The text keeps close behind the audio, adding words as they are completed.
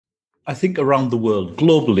I think around the world,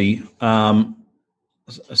 globally,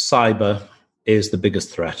 cyber is the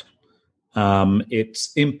biggest threat.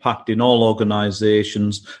 It's impacting all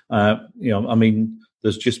organizations.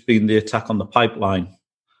 There's just been the attack on the pipeline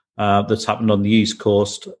that's happened on the East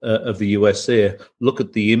Coast of the USA. Look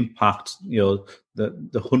at the impact,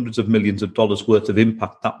 the hundreds of millions of dollars worth of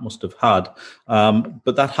impact that must have had.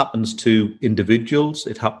 But that happens to individuals,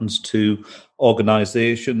 it happens to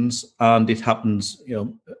organizations, and it happens,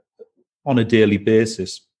 on a daily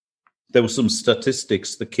basis. There were some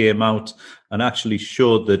statistics that came out and actually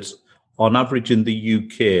showed that on average in the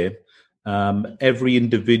UK, every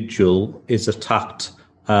individual is attacked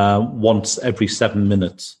once every 7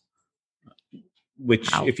 minutes,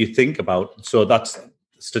 which, wow, if you think about, so that's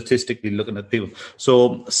statistically looking at people.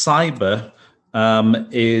 So cyber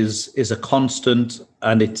is a constant,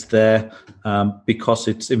 and it's there because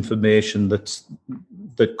it's information that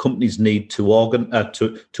companies need to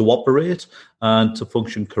operate and to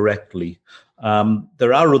function correctly.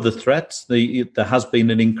 There are other threats. There has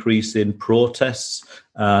been an increase in protests,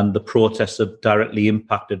 and the protests have directly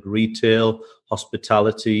impacted retail,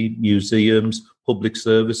 hospitality, museums, public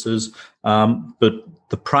services. But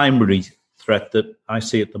the primary threat that I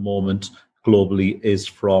see at the moment globally is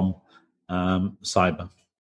from cyber.